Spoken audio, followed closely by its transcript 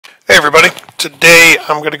Today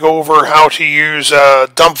I'm going to go over how to use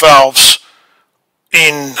dump valves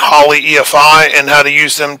in Holley Efi and how to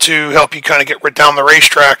use them to help you kind of get down the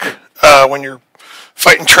racetrack when you're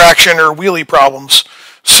fighting traction or wheelie problems.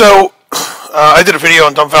 So I did a video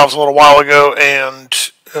on dump valves a little while ago, and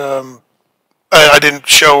I didn't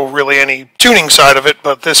show really any tuning side of it,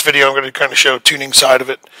 but this video I'm going to kind of show tuning side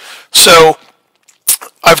of it. So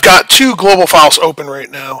I've got two global files open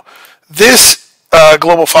right now. This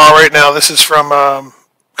global file right now, this is from a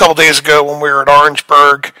couple days ago when we were at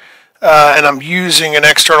Orangeburg, and I'm using an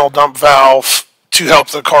external dump valve to help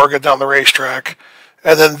the car get down the racetrack.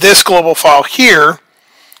 And then this global file here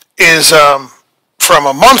is from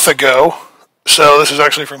a month ago. So this is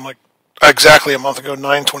actually from like exactly a month ago,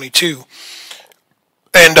 9/22.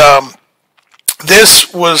 And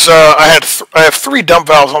this was I have three dump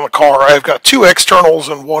valves on the car. I've got two externals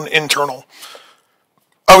and one internal.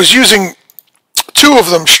 I was using two of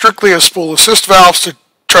them strictly as spool assist valves to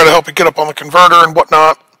try to help it get up on the converter and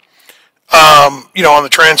whatnot, you know, on the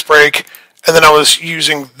trans brake. And then I was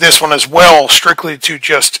using this one as well, strictly to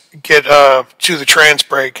just get to the trans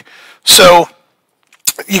brake. So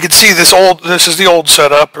you can see this is the old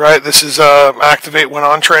setup, right? This is activate when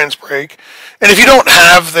on trans brake. And if you don't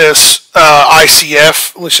have this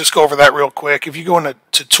ICF, let's just go over that real quick. If you go into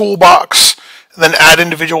toolbox and then add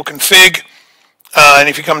individual config, and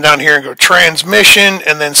if you come down here and go transmission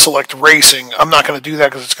and then select racing, I'm not going to do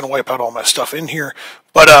that because it's going to wipe out all my stuff in here.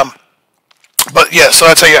 But yeah, so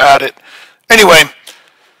that's how you add it. Anyway,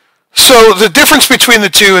 so the difference between the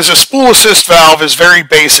two is a spool assist valve is very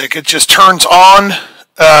basic. It just turns on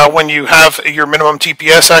when you have your minimum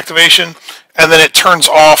TPS activation, and then it turns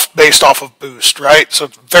off based off of boost, right? So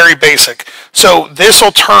it's very basic. So this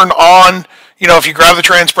will turn on. You know, if you grab the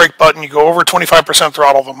trans brake button, you go over 25%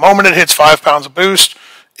 throttle, the moment it hits 5 pounds of boost,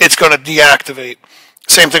 it's going to deactivate.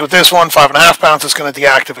 Same thing with this one, 5.5 pounds, it's going to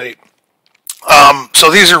deactivate.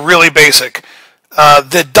 So these are really basic.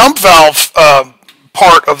 The dump valve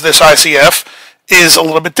part of this ICF is a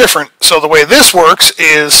little bit different. So the way this works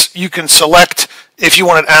is you can select if you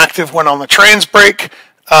want it active when on the trans brake,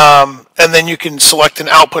 and then you can select an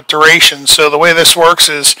output duration. So the way this works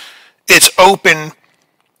is it's open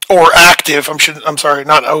or active. I'm sorry,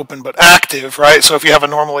 not open, but active, right? So if you have a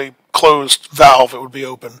normally closed valve, it would be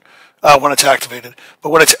open when it's activated. But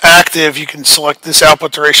when it's active, you can select this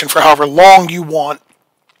output duration for however long you want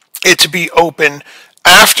it to be open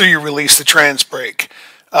after you release the trans brake.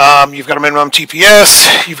 You've got a minimum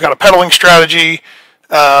TPS, you've got a pedaling strategy,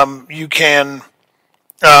 you can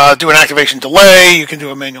do an activation delay, you can do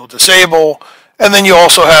a manual disable, and then you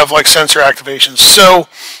also have like sensor activations. So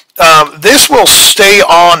this will stay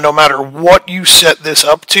on no matter what you set this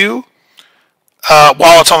up to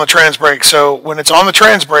while it's on the trans brake. So when it's on the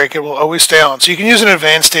trans brake, it will always stay on. So you can use an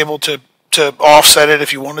advanced table to offset it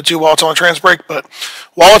if you wanted to while it's on the trans brake, but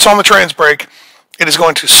while it's on the trans brake, it is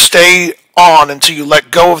going to stay on until you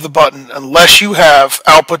let go of the button, unless you have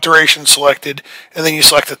output duration selected, and then you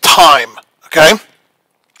select the time, okay?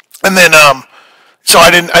 And then, so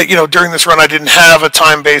you know, during this run, I didn't have a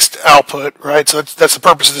time-based output, right? So that's the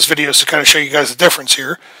purpose of this video, is to kind of show you guys the difference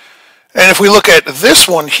here. And if we look at this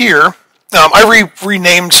one here, I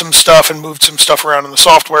renamed some stuff and moved some stuff around in the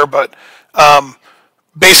software, but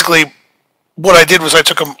basically what I did was I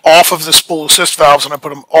took them off of the spool assist valves and I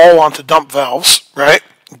put them all onto dump valves, right?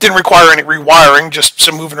 It didn't require any rewiring, just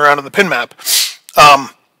some moving around in the pin map.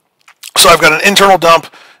 So I've got an internal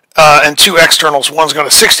dump and two externals. One's got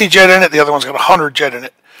a 60 jet in it, the other one's got a 100 jet in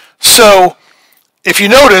it. So if you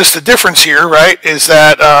notice, the difference here, right, is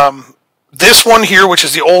that this one here, which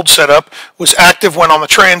is the old setup, was active when on the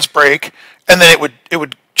trans brake, and then it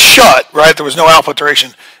would shut, right? There was no output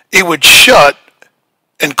duration. It would shut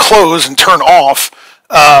and close and turn off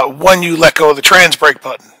when you let go of the trans brake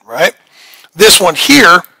button, right? This one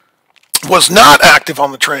here was not active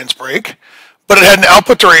on the trans brake, but it had an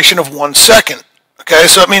output duration of 1 second. Okay,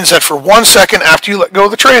 so it means that for 1 second after you let go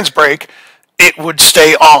of the trans brake, it would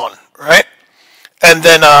stay on, right? And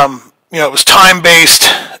then, you know, it was time-based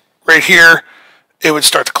right here. It would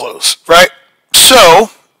start to close, right?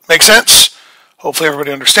 So, makes sense? Hopefully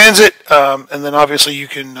everybody understands it. And then obviously you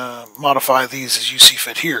can modify these as you see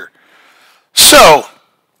fit here. So,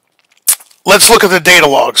 let's look at the data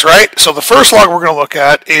logs, right? So the first log we're going to look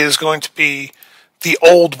at is going to be the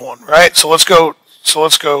old one, right? So let's go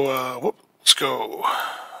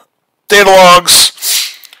data logs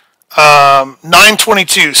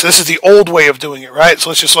 9/22. So this is the old way of doing it, right? So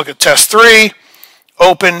let's just look at test 3,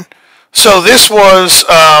 open. So this was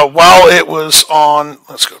while it was on,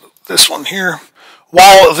 let's go to this one here.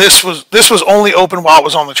 While this was only open while it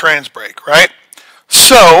was on the trans brake, right?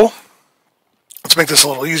 So Let's make this a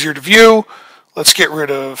little easier to view. Let's get rid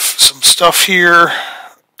of some stuff here.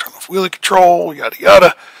 Turn off wheelie control, yada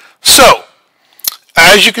yada. So,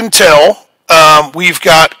 as you can tell, we've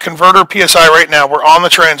got converter PSI right now. We're on the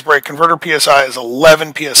trans brake. Converter PSI is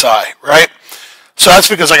 11 PSI, right? So that's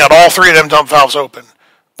because I got all three of them dump valves open.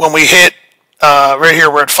 When we hit, right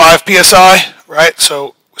here, we're at 5 PSI, right?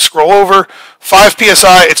 So scroll over, 5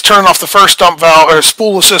 PSI, it's turning off the first dump valve, or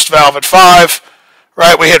spool assist valve at 5,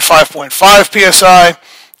 right? We hit 5.5 PSI,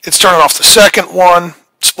 it's turning off the second one,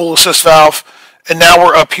 spool assist valve, and now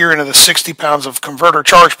we're up here into the 60 pounds of converter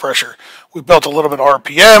charge pressure. We built a little bit of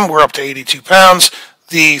RPM, we're up to 82 pounds.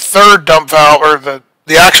 The third dump valve, or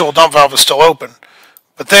the actual dump valve is still open.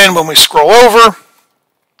 But then when we scroll over,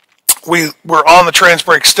 we're on the trans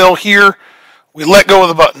brake still here. We let go of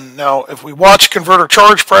the button. Now, if we watch converter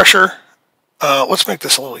charge pressure, let's make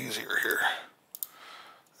this a little easier here.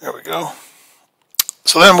 There we go.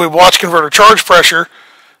 So then we watch converter charge pressure.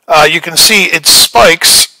 You can see it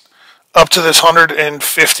spikes up to this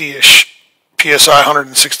 150-ish PSI,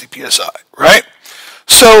 160 PSI, right?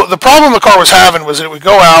 So the problem the car was having was that it would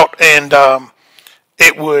go out and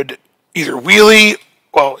it would either wheelie,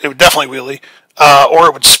 well, it would definitely wheelie, or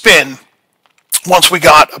it would spin once we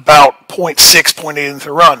got about 0.6, 0.8 into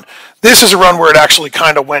the run. This is a run where it actually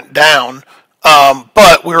kind of went down,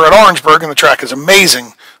 but we were at Orangeburg and the track is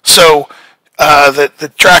amazing. So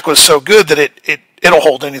the track was so good that it'll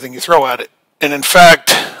hold anything you throw at it. And in fact,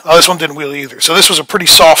 this one didn't wheel either. So this was a pretty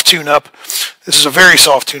soft tune-up. This is a very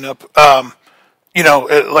soft tune-up. You know,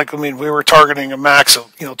 we were targeting a max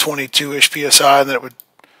of, 22-ish PSI, and then it would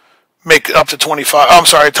make up to 25. I'm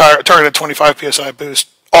sorry, targeted 25 PSI boost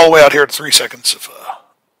all the way out here to 3 seconds of,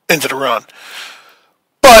 into the run.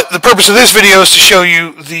 But the purpose of this video is to show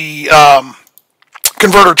you the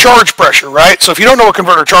converter charge pressure, right? So if you don't know what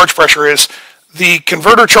converter charge pressure is, the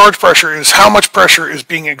converter charge pressure is how much pressure is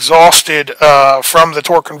being exhausted from the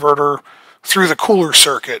torque converter through the cooler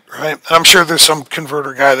circuit, right? And I'm sure there's some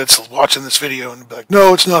converter guy that's watching this video and be like,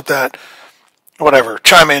 no, it's not that. Whatever,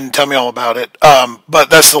 chime in, tell me all about it. But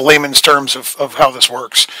that's the layman's terms of how this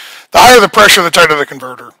works. The higher the pressure, the tighter the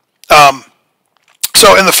converter.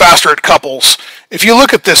 So, and the faster it couples. If you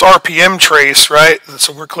look at this RPM trace, right,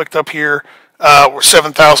 so we're clicked up here, we're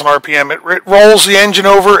 7,000 RPM, it rolls the engine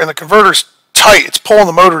over and the converter's tight. It's pulling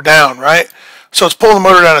the motor down, right? So it's pulling the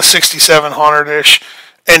motor down to 6,700-ish,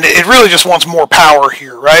 and it really just wants more power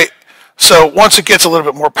here, right? So once it gets a little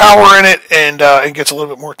bit more power in it and it gets a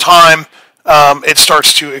little bit more time, it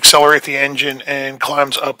starts to accelerate the engine and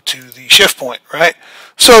climbs up to the shift point, right?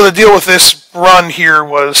 So the deal with this run here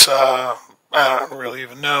was, I don't really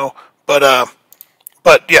even know, but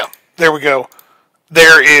yeah, there we go.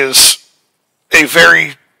 There is a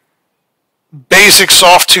very basic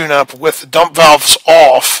soft tune-up with the dump valves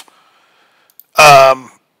off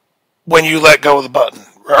when you let go of the button.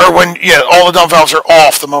 Or when, yeah, all the dump valves are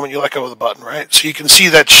off the moment you let go of the button, right? So you can see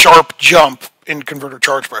that sharp jump in converter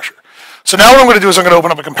charge pressure. So now what I'm going to do is I'm going to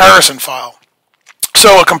open up a comparison file.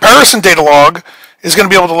 So a comparison data log is going to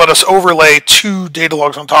be able to let us overlay two data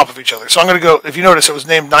logs on top of each other. So I'm going to go, if you notice, it was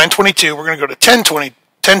named 922. We're going to go to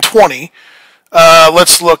 1020.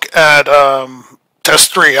 Let's look at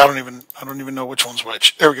test 3. I don't even know which one's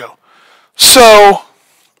which. There we go. So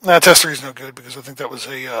test 3 is no good because I think that was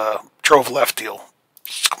a drove left deal.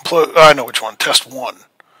 I know which one. Test 1.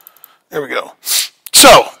 There we go.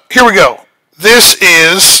 So here we go. This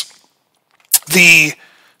is the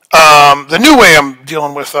new way I'm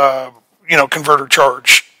dealing with converter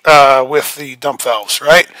charge with the dump valves,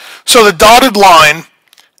 right? So the dotted line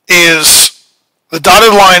is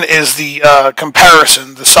the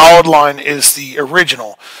comparison. The solid line is the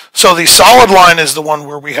original. So the solid line is the one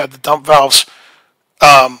where we had the dump valves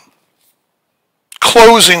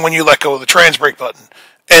closing when you let go of the trans brake button,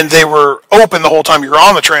 and they were open the whole time you were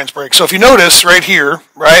on the trans brake. So if you notice right here,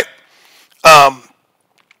 right,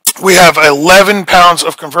 we have 11 pounds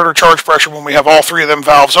of converter charge pressure when we have all three of them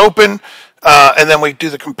valves open, and then we do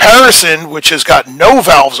the comparison, which has got no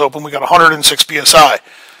valves open. We got 106 psi.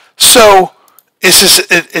 So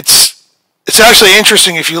it's actually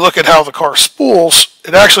interesting if you look at how the car spools.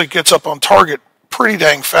 It actually gets up on target pretty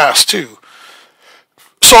dang fast too.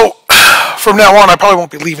 So from now on, I probably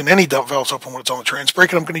won't be leaving any dump valves open when it's on the trans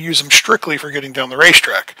brake, and I'm going to use them strictly for getting down the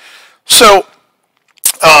racetrack. So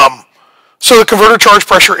so the converter charge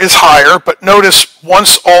pressure is higher, but notice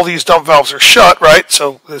once all these dump valves are shut, right?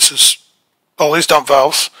 So this is all these dump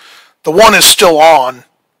valves. The one is still on,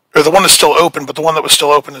 or the one is still open, but the one that was still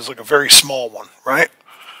open is like a very small one, right?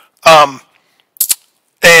 And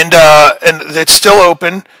it's still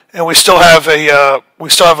open, and we still have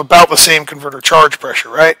about the same converter charge pressure,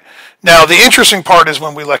 right? Now the interesting part is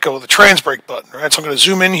when we let go of the trans brake button, right? So I'm going to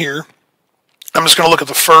zoom in here. I'm just going to look at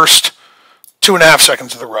the first 2.5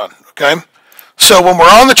 seconds of the run, okay? So when we're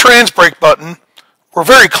on the trans brake button, we're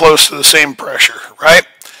very close to the same pressure, right?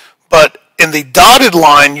 But in the dotted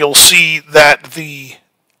line, you'll see that we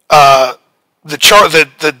have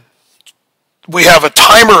a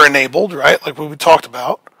timer enabled, right? Like what we talked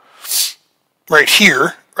about right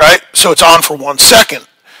here, right? So it's on for 1 second,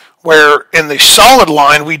 where in the solid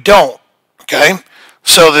line, we don't, okay?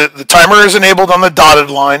 So the timer is enabled on the dotted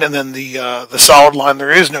line, and then the solid line,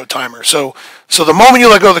 there is no timer. So the moment you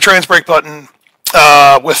let go of the trans brake button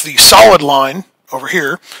with the solid line over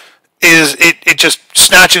here, it just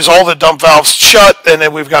snatches all the dump valves shut, and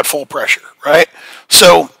then we've got full pressure, right?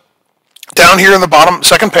 So down here in the bottom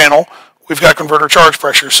second panel, we've got converter charge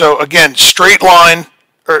pressure. So again, straight line,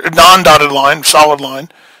 or non-dotted line, solid line,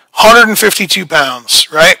 152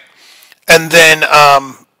 pounds, right? And then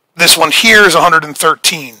this one here is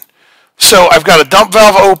 113. So I've got a dump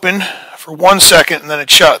valve open for 1 second, and then it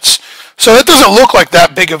shuts. So it doesn't look like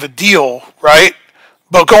that big of a deal, right?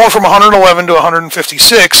 But going from 111 to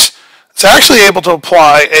 156, it's actually able to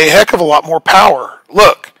apply a heck of a lot more power.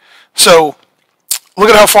 Look. So look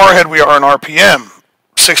at how far ahead we are in RPM.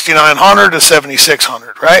 6,900 to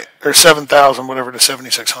 7,600, right? Or 7,000, whatever, to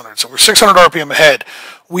 7,600. So we're 600 RPM ahead.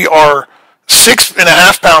 We are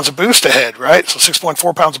 6.5 pounds of boost ahead, right? So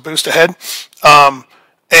 6.4 pounds of boost ahead. And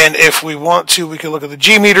if we want to, we can look at the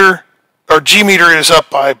G meter. Our G meter is up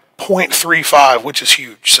by 0.35, which is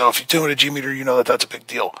huge. So if you tune a G meter, you know that that's a big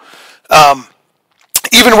deal.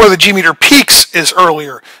 Even where the G meter peaks is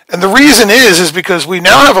earlier. And the reason is because we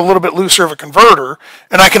now have a little bit looser of a converter,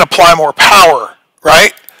 and I can apply more power,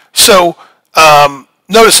 right? So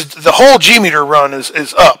notice the whole G meter run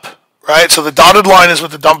is up, right? So the dotted line is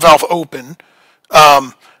with the dump valve open,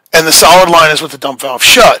 and the solid line is with the dump valve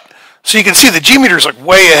shut. So you can see the G meter is like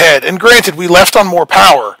way ahead. And granted, we left on more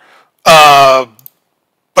power,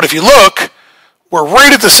 but if you look, we're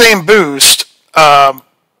right at the same boost and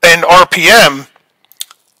RPM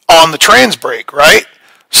on the trans brake, right?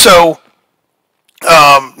 So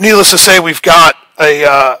needless to say, we've got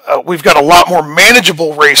a lot more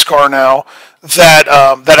manageable race car now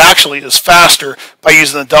that actually is faster by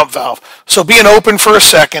using the dump valve. So being open for a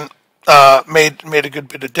second made a good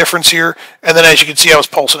bit of difference here. And then as you can see, I was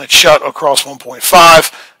pulsing it shut across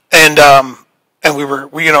 1.5, and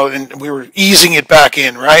we were easing it back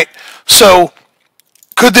in, right? So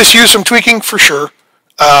could this use some tweaking? For sure.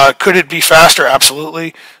 Could it be faster?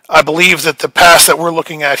 Absolutely. I believe that the pass that we're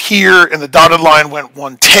looking at here in the dotted line went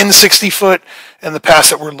 110 60 foot, and the pass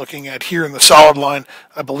that we're looking at here in the solid line,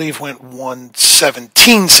 I believe, went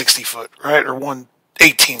 117 60 foot, right, or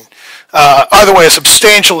 118. Either way, a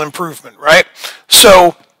substantial improvement, right?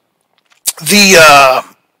 So the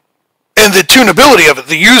tunability of it,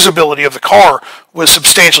 the usability of the car was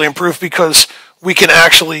substantially improved because we can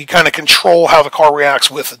actually kind of control how the car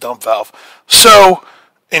reacts with the dump valve. So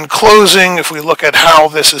in closing, if we look at how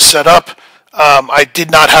this is set up, I did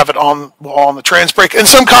not have it on the trans brake, and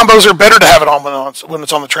some combos are better to have it on when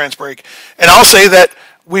it's on the trans brake. And I'll say that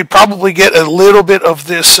we probably get a little bit of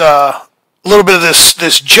this,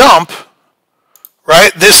 this jump,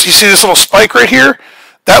 right? You see this little spike right here?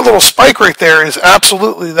 That little spike right there is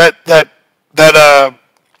absolutely that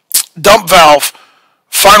dump valve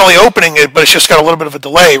finally opening it, but it's just got a little bit of a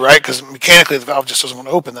delay, right? Because mechanically the valve just doesn't want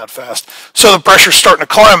to open that fast. So the pressure's starting to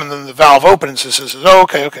climb, and then the valve opens and says, oh,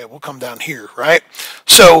 okay, we'll come down here, right?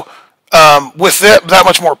 So with that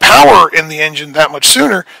much more power in the engine that much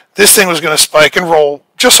sooner, this thing was going to spike and roll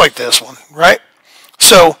just like this one, right?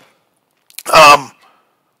 So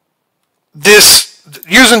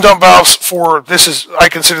using dump valves I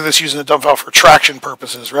consider this using the dump valve for traction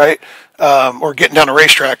purposes, right? Or getting down a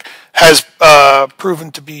racetrack has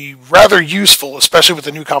proven to be rather useful, especially with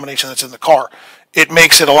the new combination that's in the car. It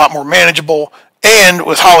makes it a lot more manageable, and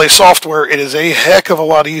with Holley's software, it is a heck of a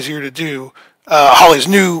lot easier to do. Holley's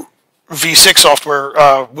new V6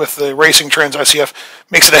 software with the Racing Trans ICF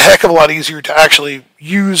makes it a heck of a lot easier to actually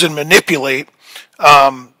use and manipulate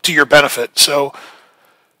to your benefit. So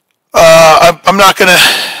I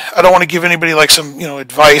don't want to give anybody like some,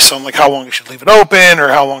 advice on like how long you should leave it open or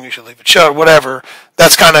how long you should leave it shut, whatever.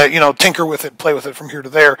 That's kind of, tinker with it, play with it from here to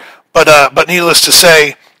there. But needless to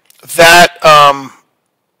say, that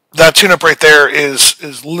tune-up right there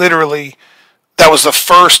is literally, that was the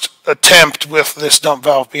first attempt with this dump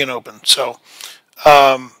valve being open. So,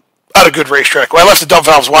 at a good racetrack. Well, I left the dump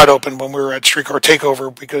valves wide open when we were at Streetcar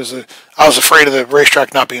Takeover because I was afraid of the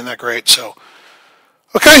racetrack not being that great. So,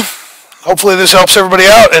 okay. hopefully this helps everybody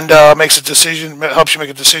out and makes a decision, helps you make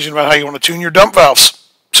a decision about how you want to tune your dump valves.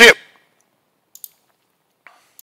 See ya.